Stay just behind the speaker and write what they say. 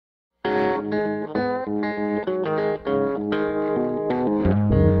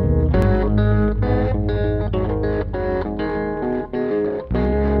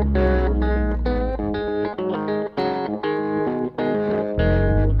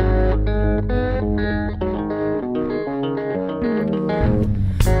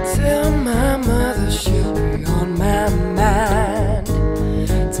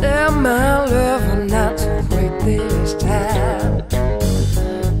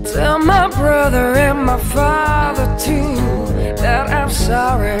Tell my brother and my father too that I'm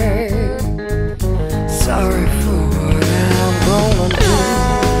sorry, sorry for what I'm gonna do.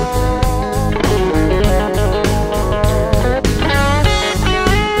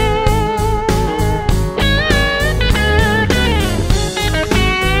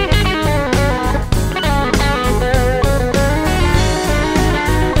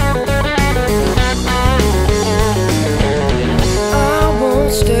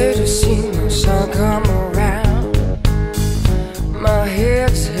 Stay to see my son come around. My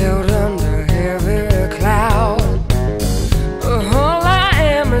head's held under heavy cloud. All I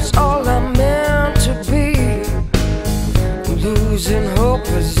am is all I'm meant to be. Losing hope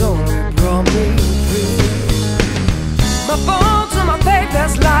has only brought me peace. My bones and my faith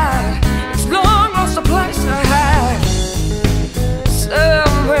has lied. It's long lost a place to hide.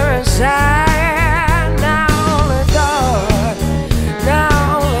 Somewhere inside.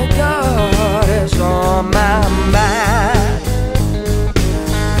 On my mind,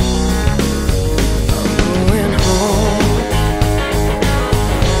 I'm going home.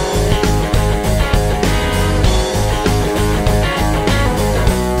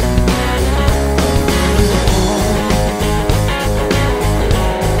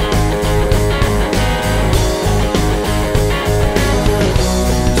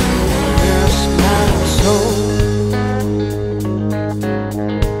 Rest my soul.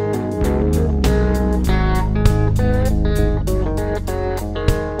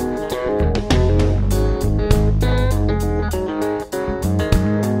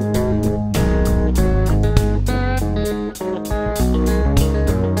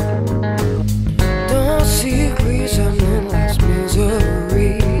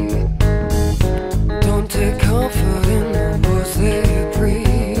 Don't take comfort in the words they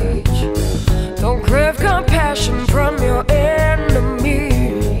preach. Don't crave compassion from your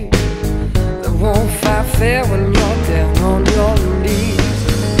enemy. They won't fight fair when you're down on your knees.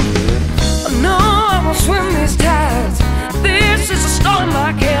 I know I will swim these tides. This is a storm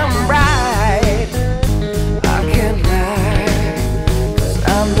I can't ride. I can't lie, 'cause I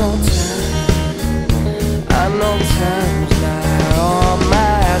know time. I know time's not on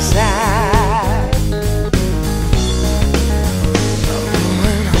my side.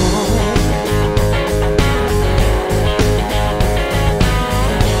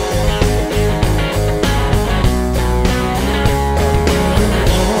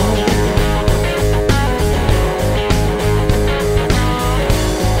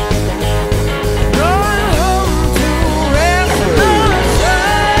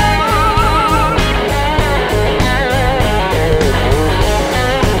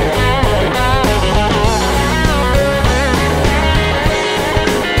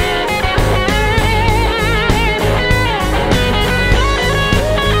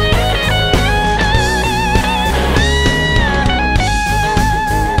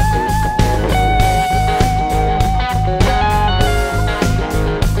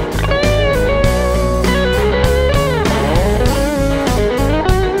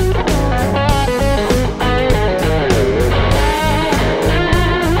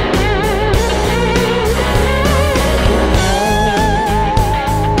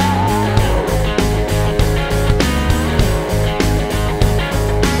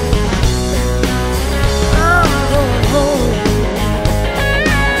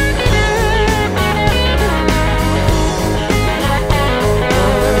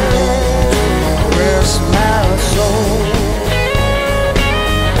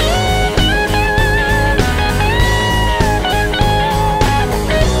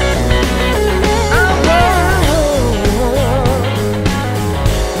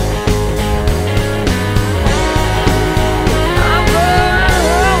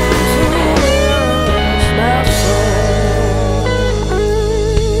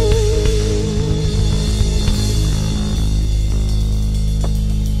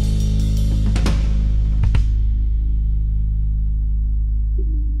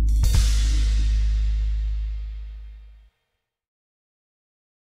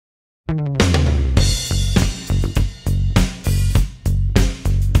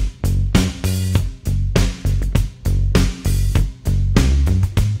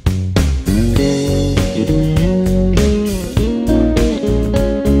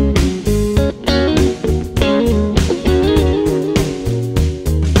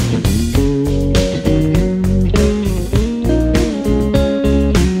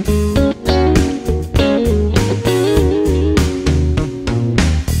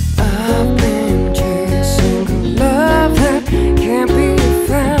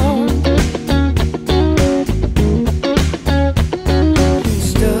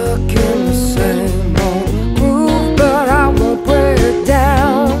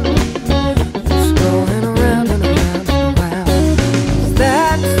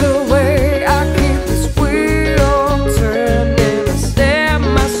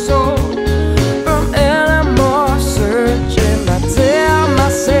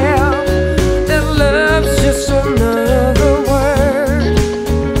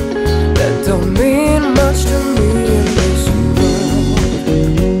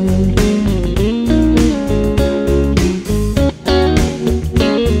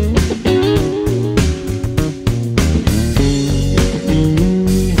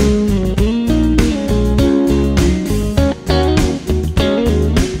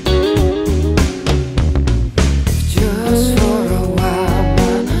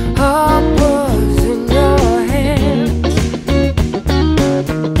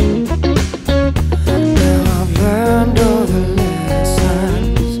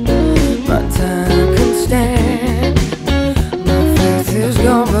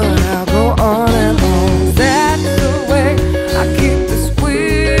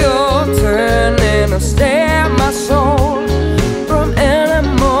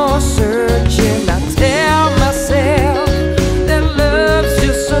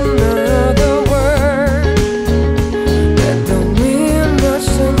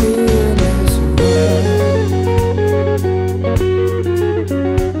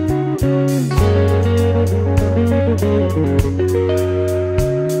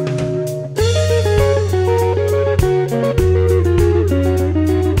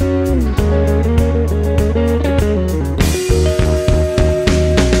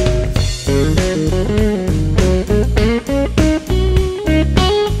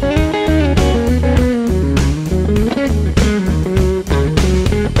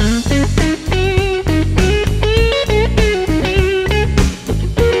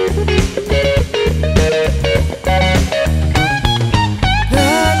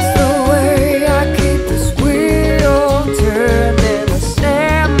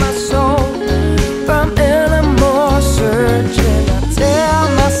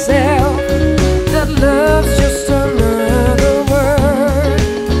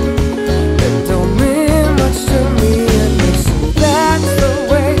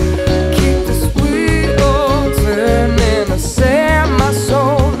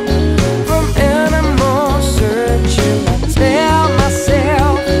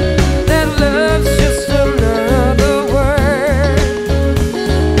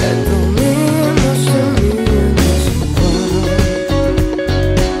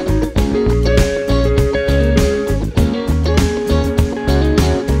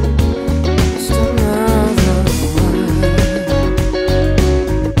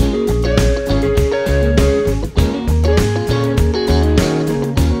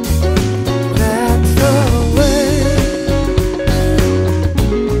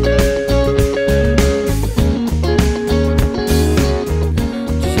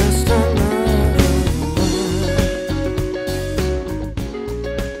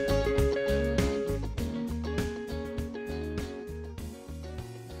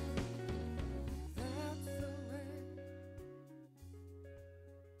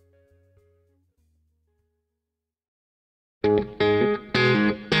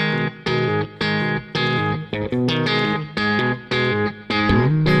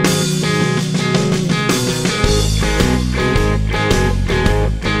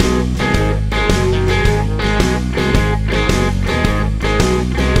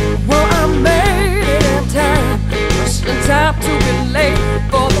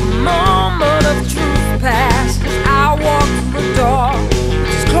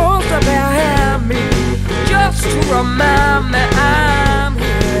 remind me I'm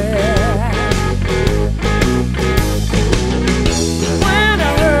here. When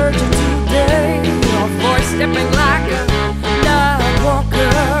I heard you today, your voice stepping like a night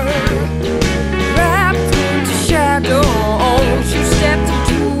walker, wrapped into shadows, you stepped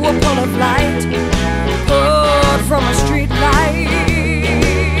into a ball of light, poured from a street light.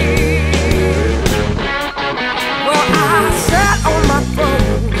 Well, I sat on my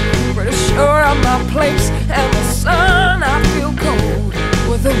throne, pretty sure of my place, and the sun, I feel cold,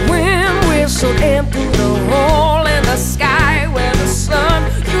 with the wind whistled in through the hole in the sky where the sun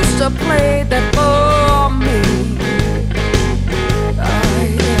used to play that for me. Oh,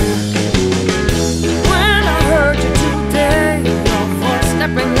 yeah. When I heard you today, your voice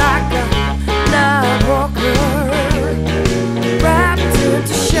stepping like a night walker, wrapped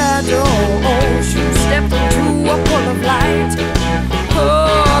into shadows, you stepped into a pool of light,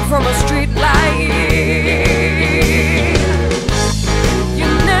 poured from a street light. You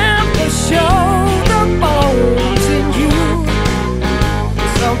never show the bones in you,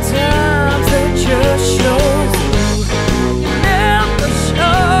 sometimes they just show through. You never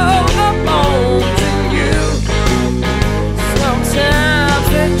show the bones in you, sometimes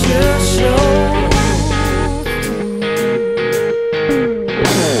they just show through.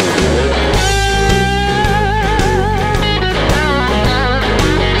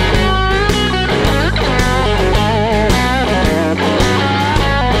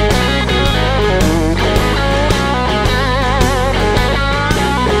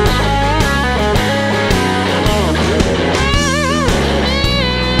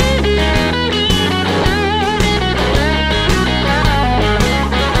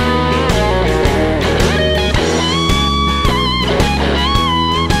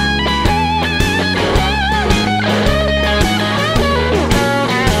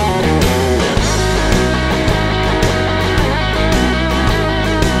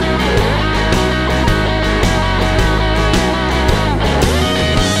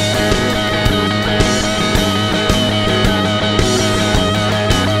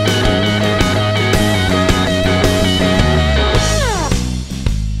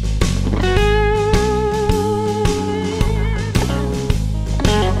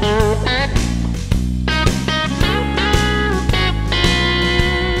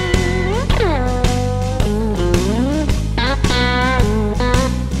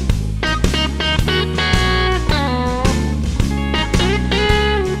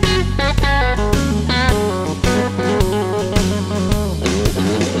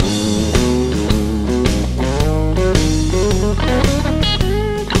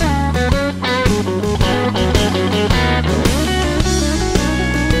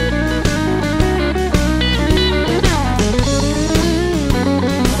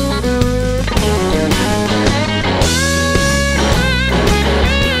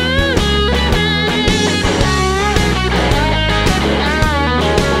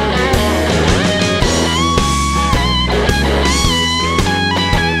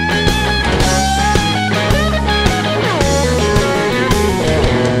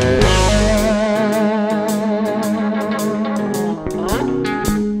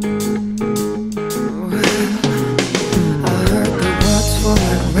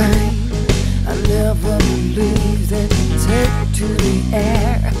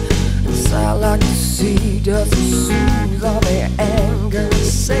 Doesn't soothe all the anger and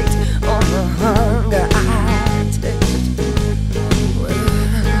sate on the hunger I taste.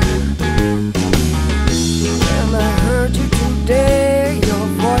 When I heard you today, your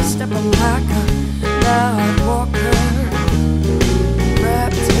voice stepping like a night walker,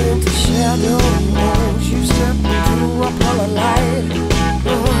 wrapped into shadows, you stepped into a ball of light,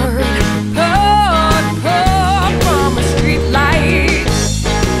 poured from a street light.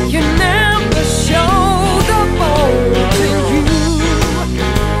 You never show the bones in you,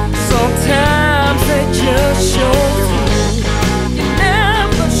 sometimes they just show through. You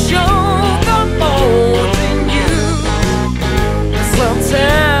never show the bones in you,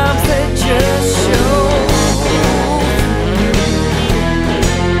 sometimes they just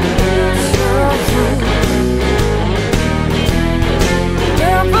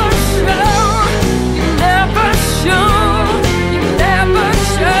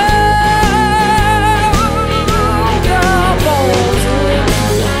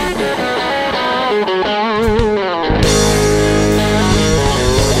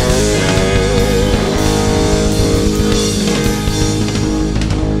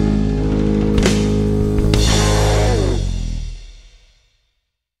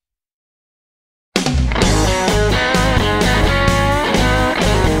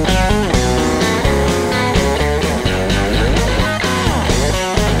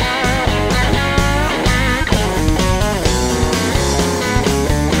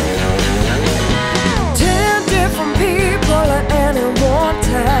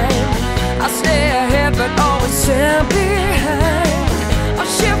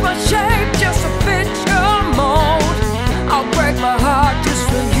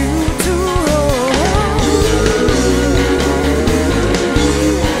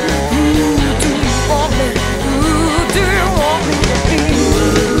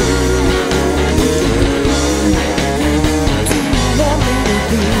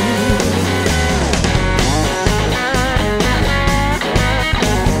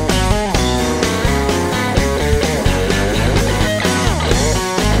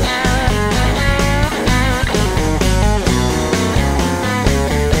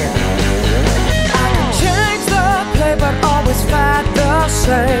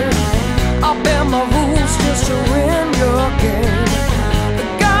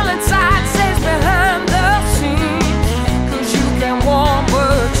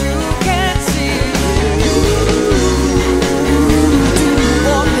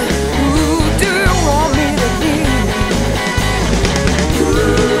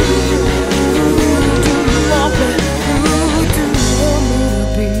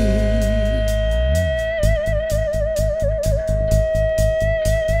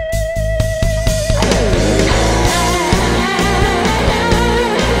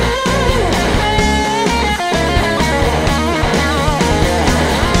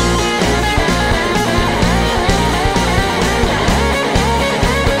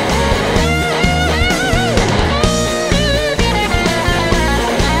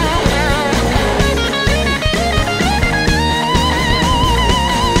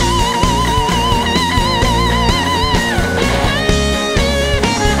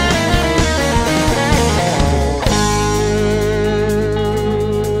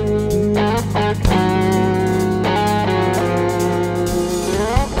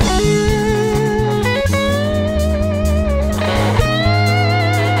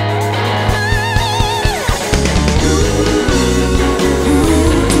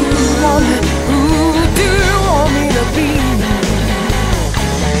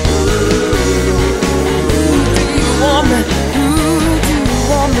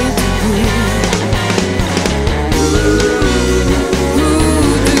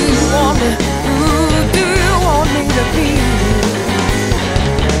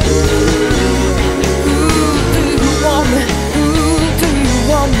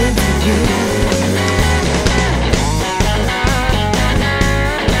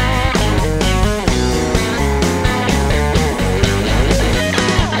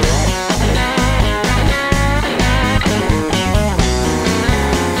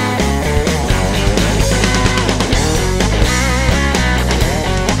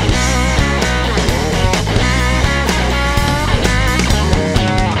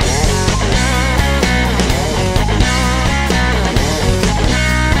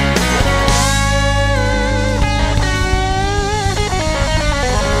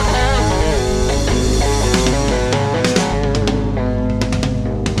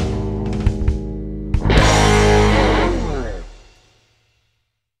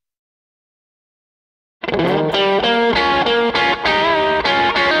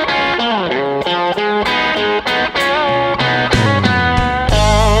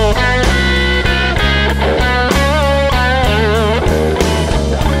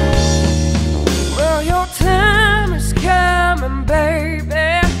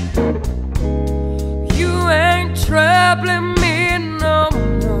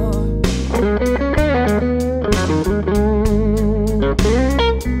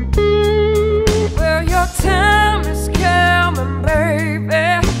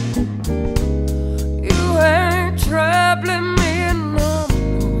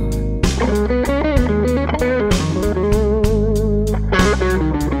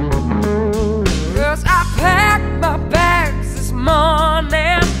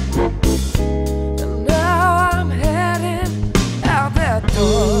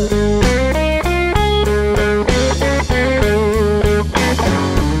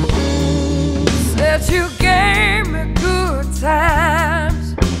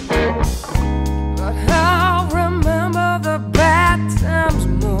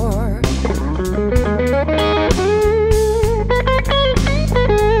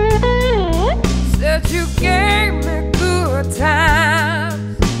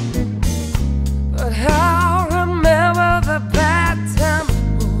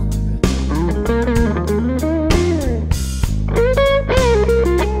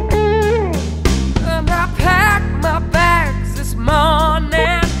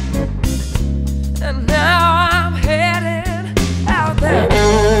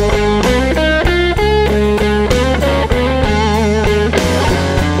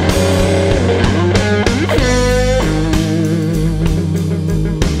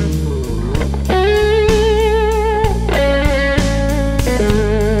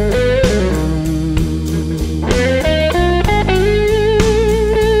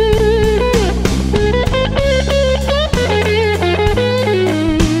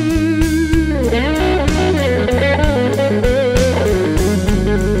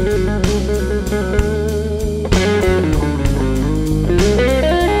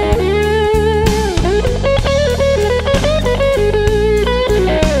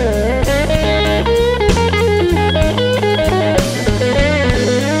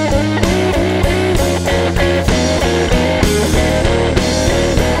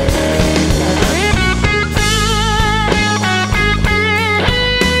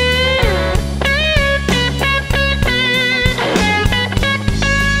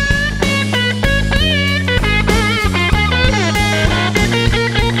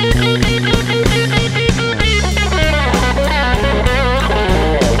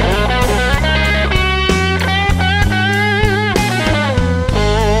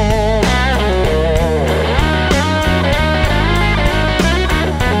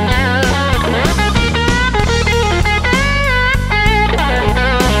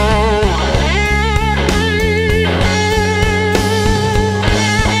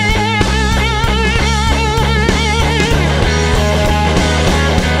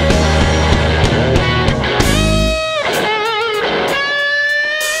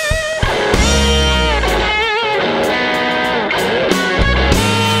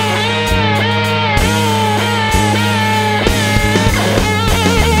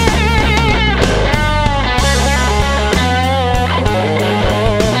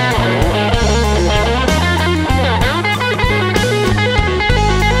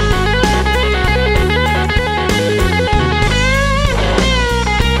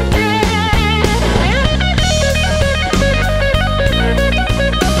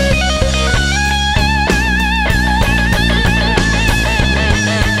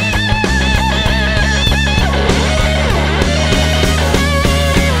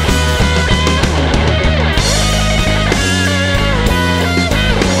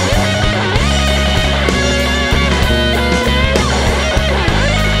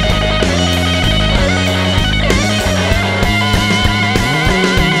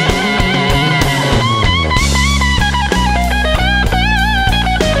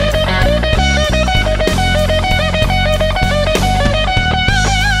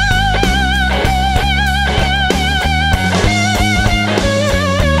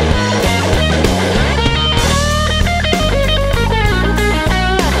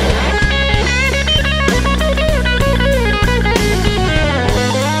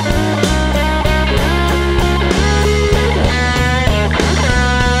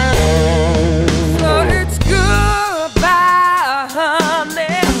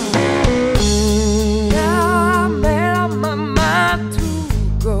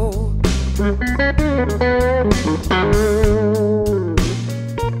So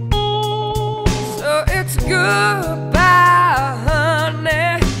it's goodbye,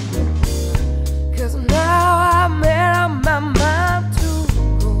 honey, 'cause now I made up my mind to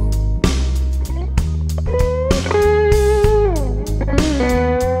go.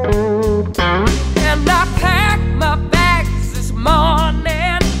 And I packed my bags this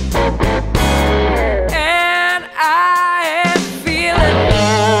morning, and I ain't feeling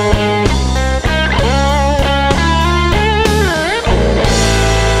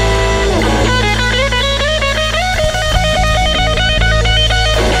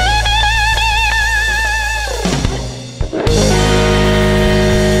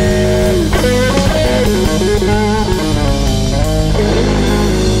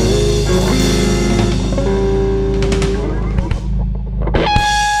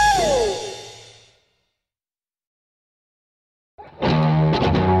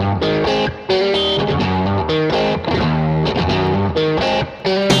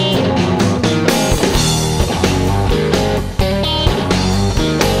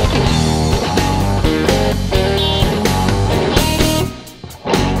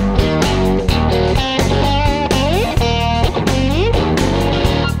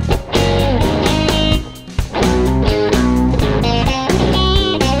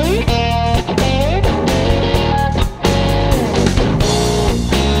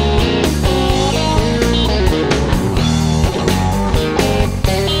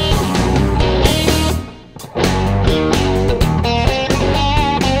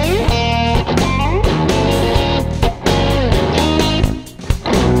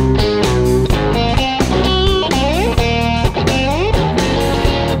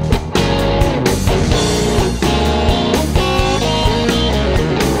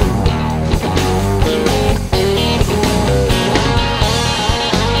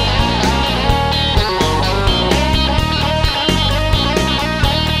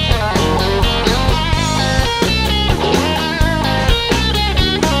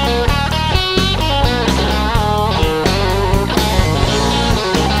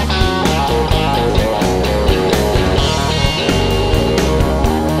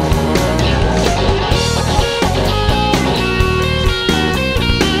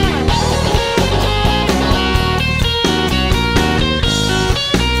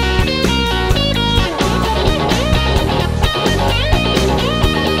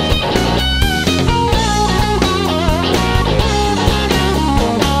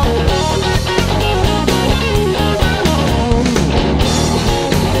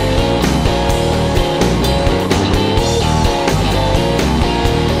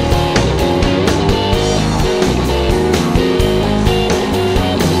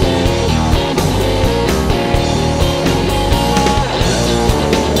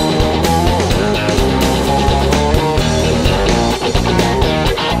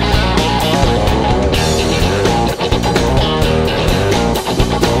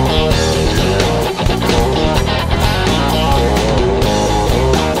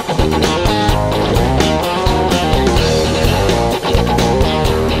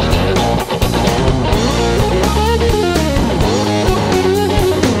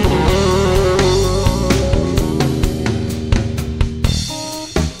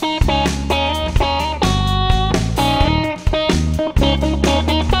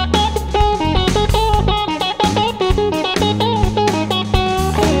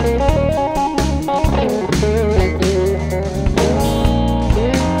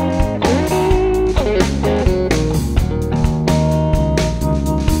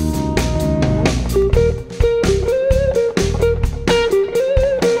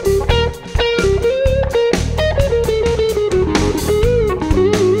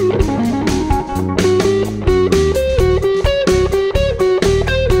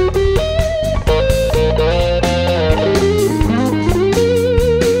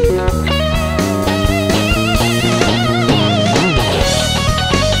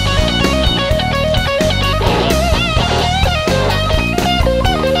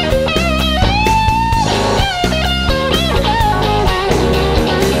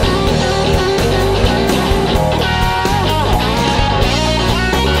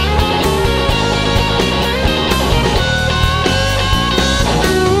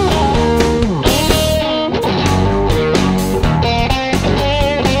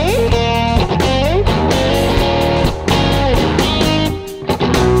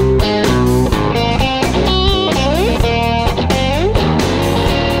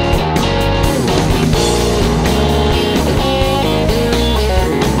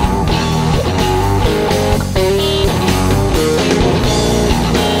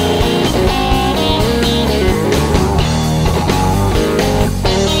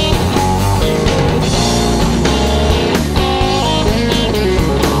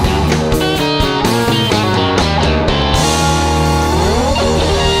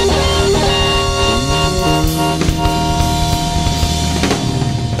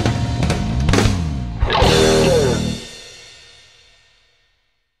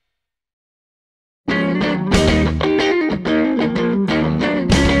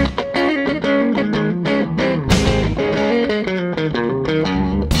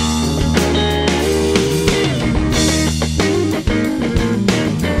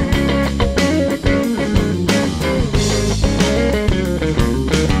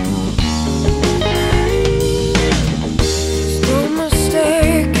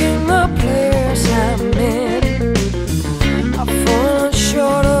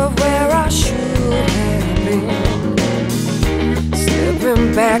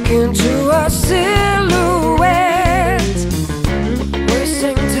into a silhouette,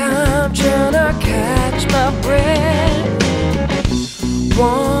 wasting time trying to catch my breath.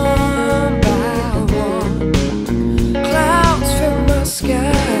 One by one, clouds fill my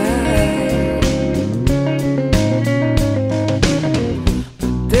sky.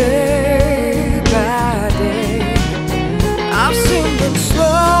 But day by day, I've seen them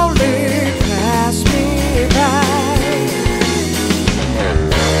slowly pass me by.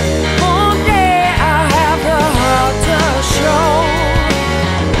 One day I'll have the heart to show,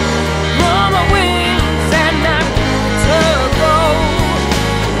 run my wings and not to go.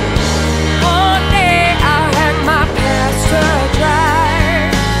 One day I'll hang my past to dry,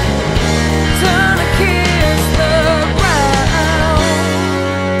 turn to kiss the ground.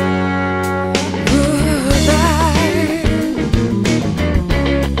 Goodbye.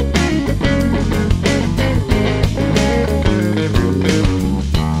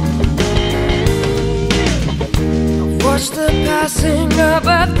 I've watched the passing of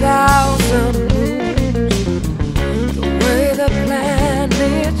 1,000 moons, the way the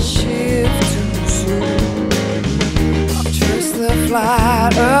planets shift too soon. I've traced the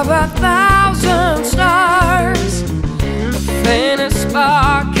flight of 1,000 stars, the faintest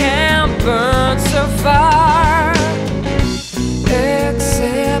spark can burn so far,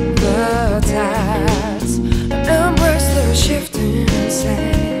 except the tides that embrace the shifting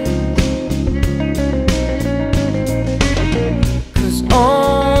sand. 'Cause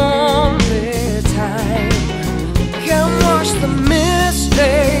only time can wash the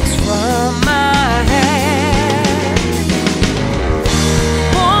mistakes from my hand.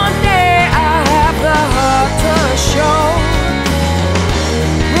 One day I'll have the heart to show,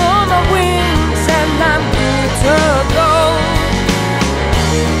 roll my wings and I'm good to go.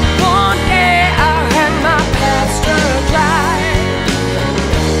 One day I'll hang my past to dry,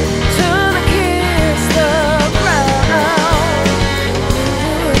 turn to kiss the ground.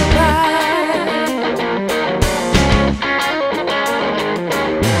 Goodbye.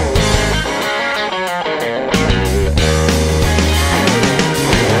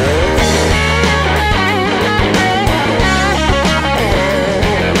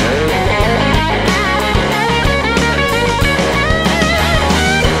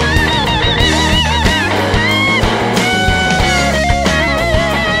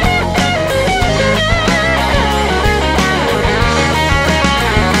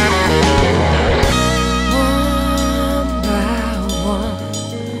 One by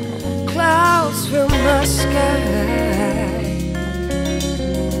one, clouds fill my sky.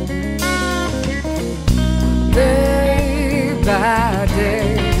 Day by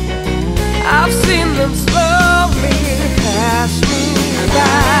day, I've seen them slowly pass me by.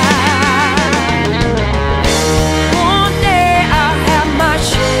 One day I'll have my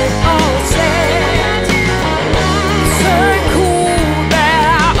ship all set, so cool that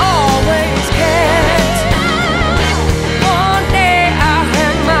I always kept. One day I'll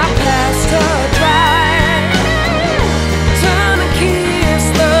hang my past to dry, turn to kiss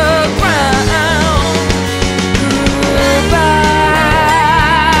the ground. Goodbye.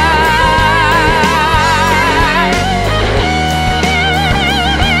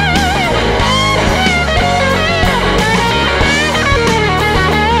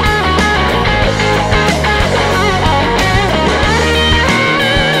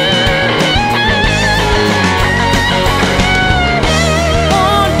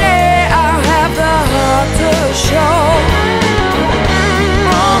 One day I'll have the heart to show,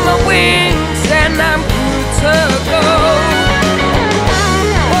 roll my wings and I'm good to go.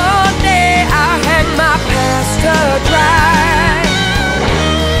 One day I'll hang my past to dry,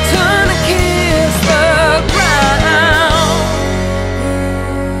 turn to kiss the ground.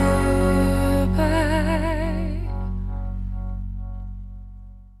 Goodbye.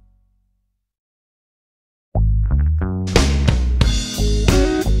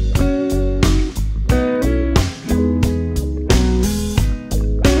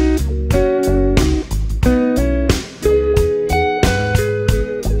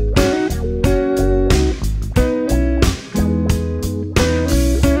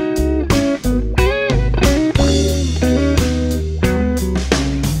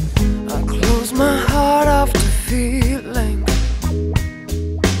 I close my heart off to feeling,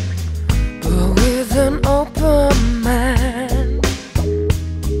 but with an open mind,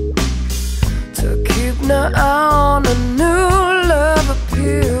 to keep an eye on a new love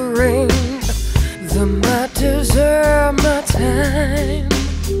appearing that might deserve my time.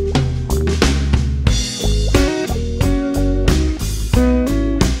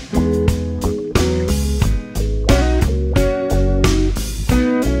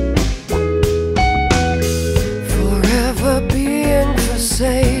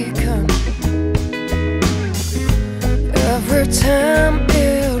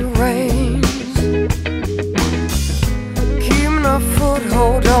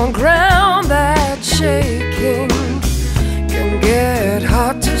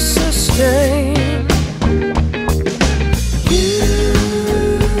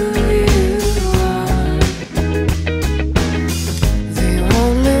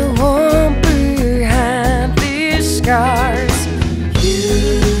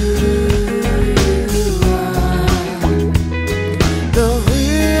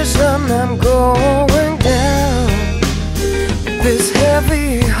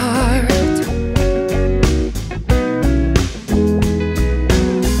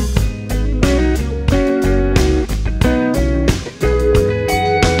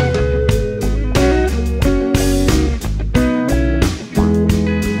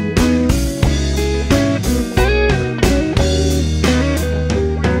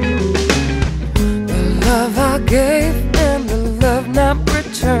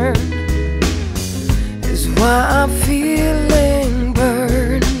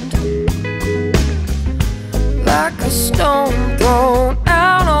 stone thrown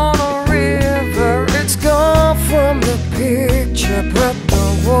out on a river. It's gone from the picture, but the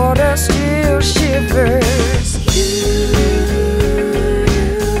water still shivers. You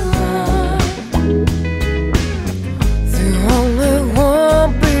are the only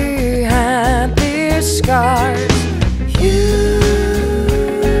one behind these scars. You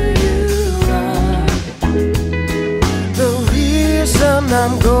are the reason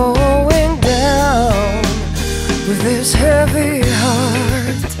I'm going down with this heavy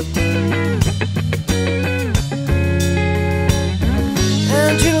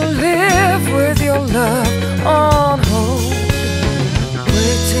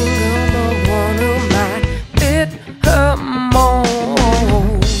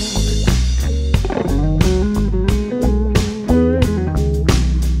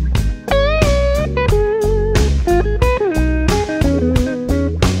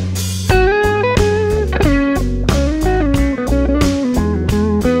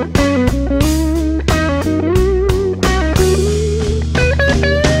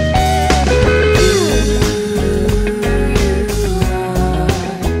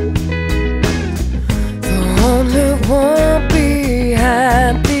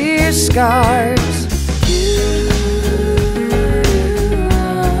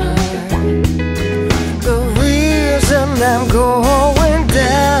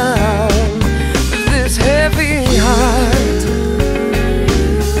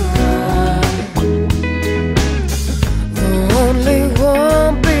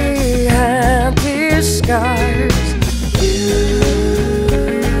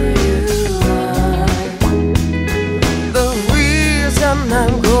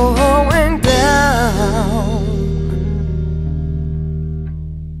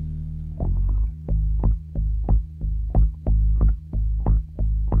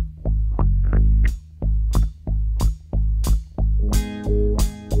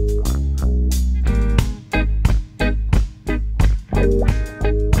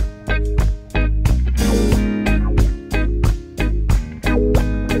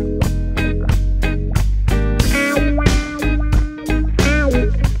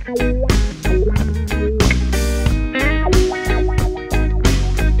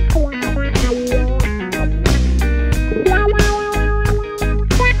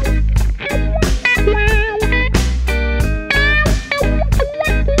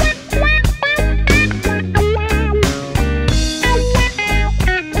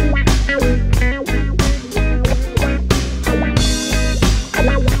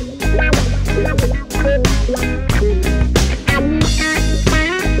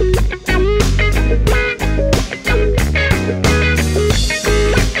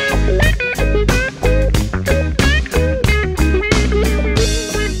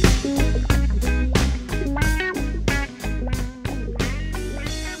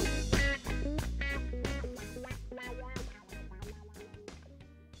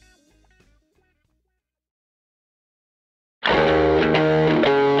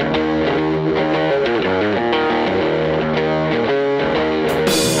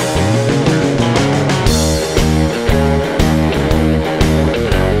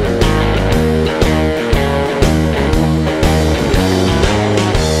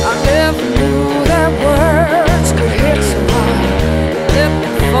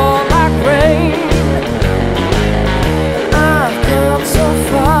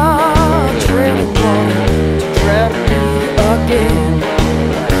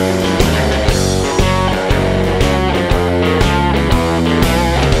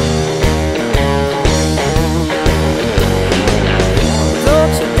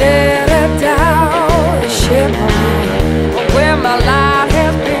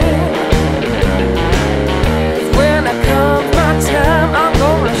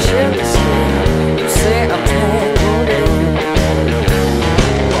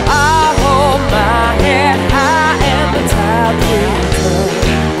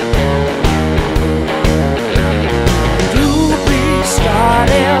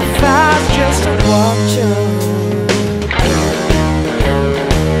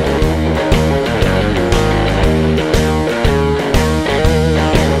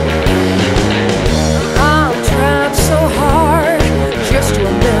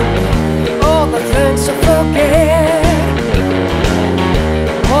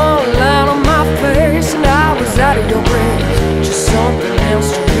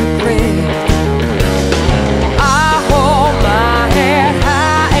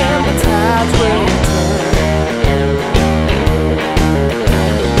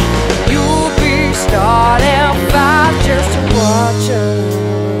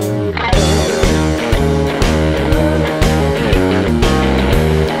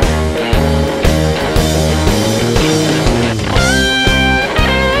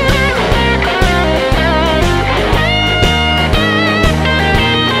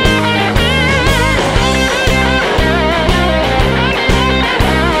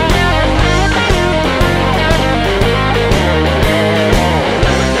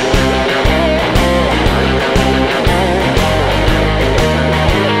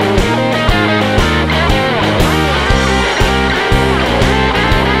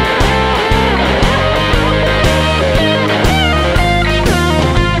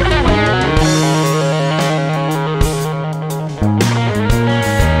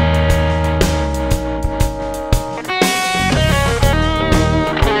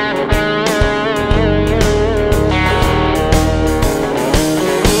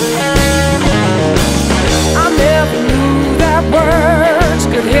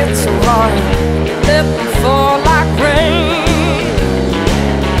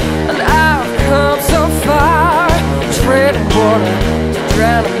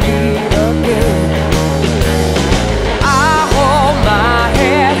trying to meet again. I hold my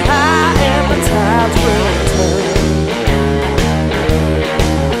head high and the tides will turn.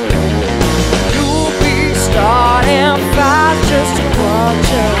 You'll be starting fires just to watch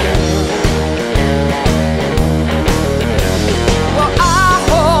you. Well, I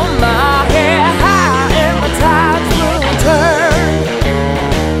hold my head high and the tides will turn.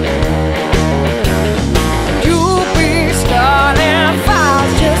 You'll be starting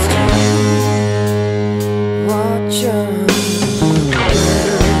fires just to watch you.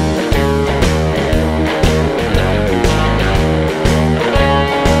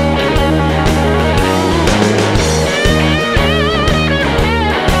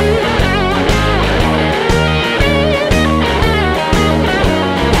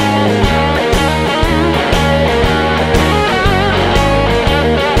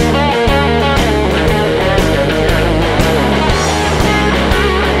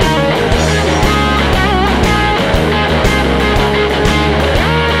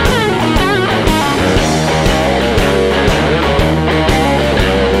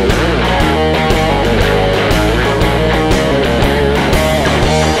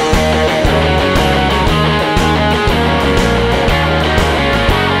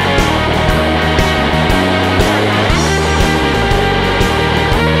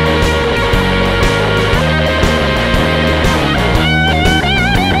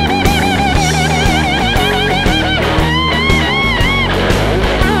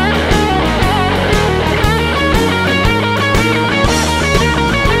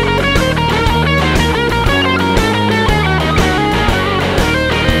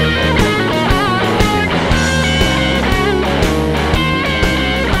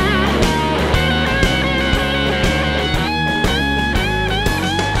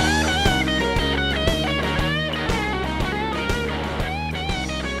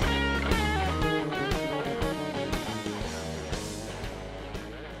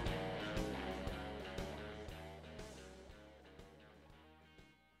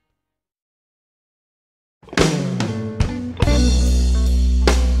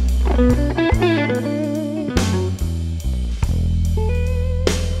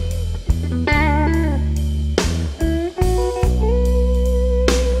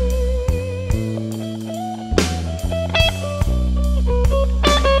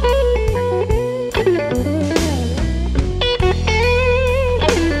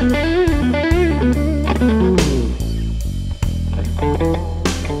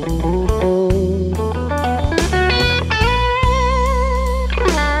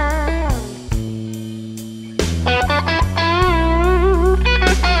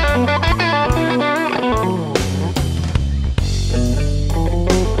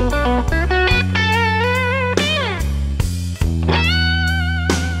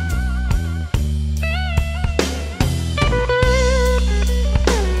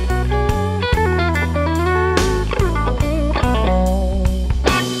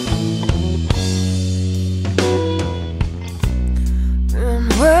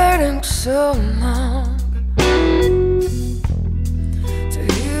 So long to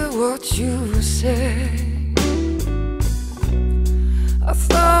hear what you say. I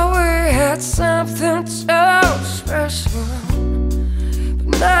thought we had something so special,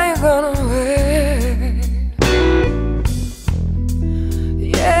 but now you're gone away.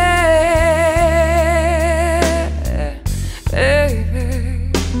 Yeah, baby.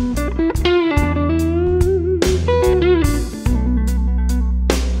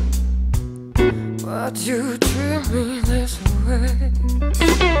 Why'd you treat me this way?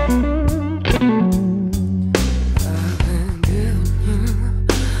 I've been giving you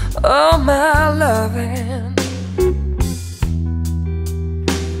all my loving.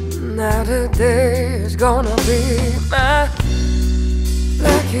 Now today is gonna be my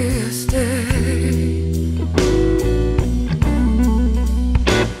blackest day.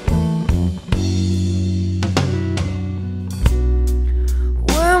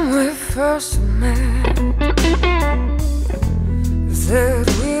 When we first met, said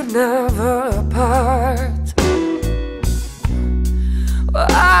we'd never part. Well,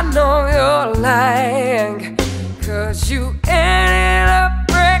 I know you're lying, 'cause you ended up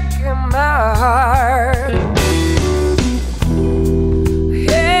breaking my heart.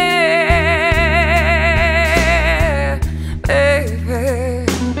 Yeah, baby.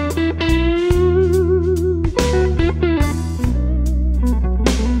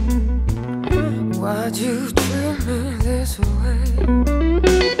 Why'd you treat me this way?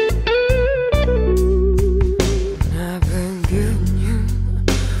 I've been giving you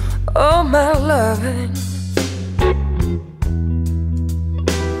all my loving.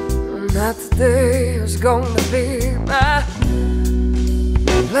 Now today is gonna be my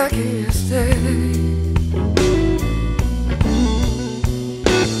luckiest day.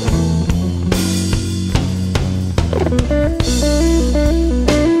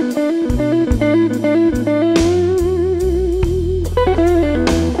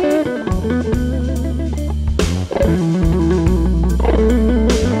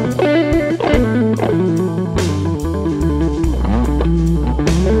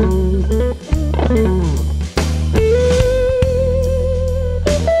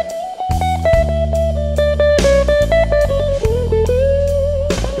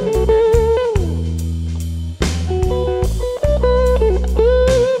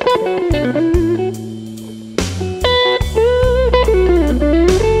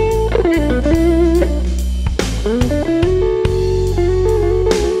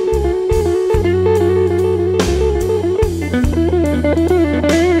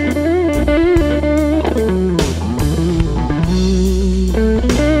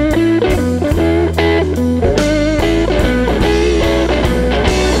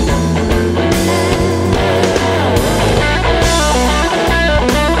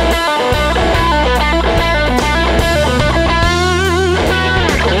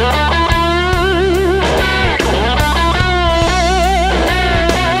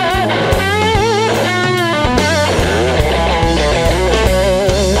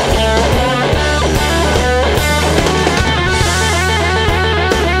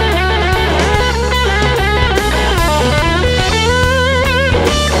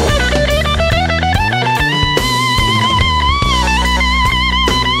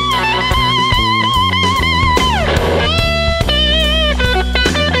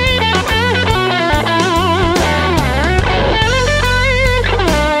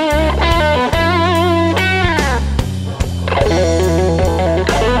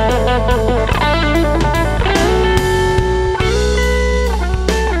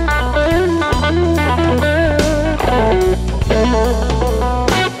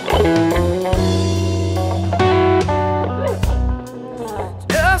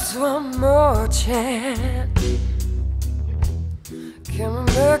 One more chance, can we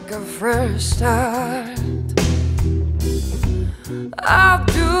make a fresh start? I'll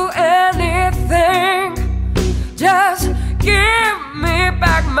do anything, just give me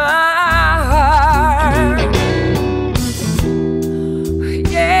back my heart.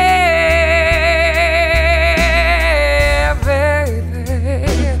 Yeah, baby.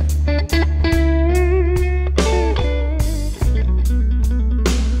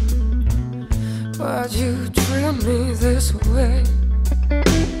 Why'd you treat me this way?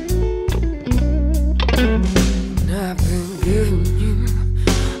 And I've been giving you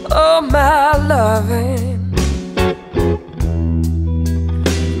all my loving.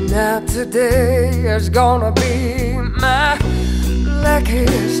 Now today is gonna be my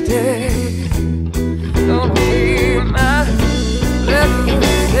luckiest day. Gonna be my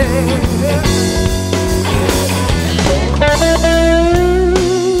luckiest day.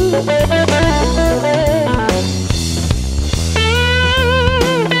 We'll be right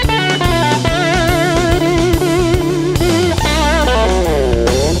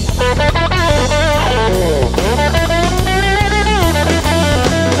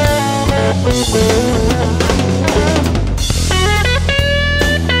back.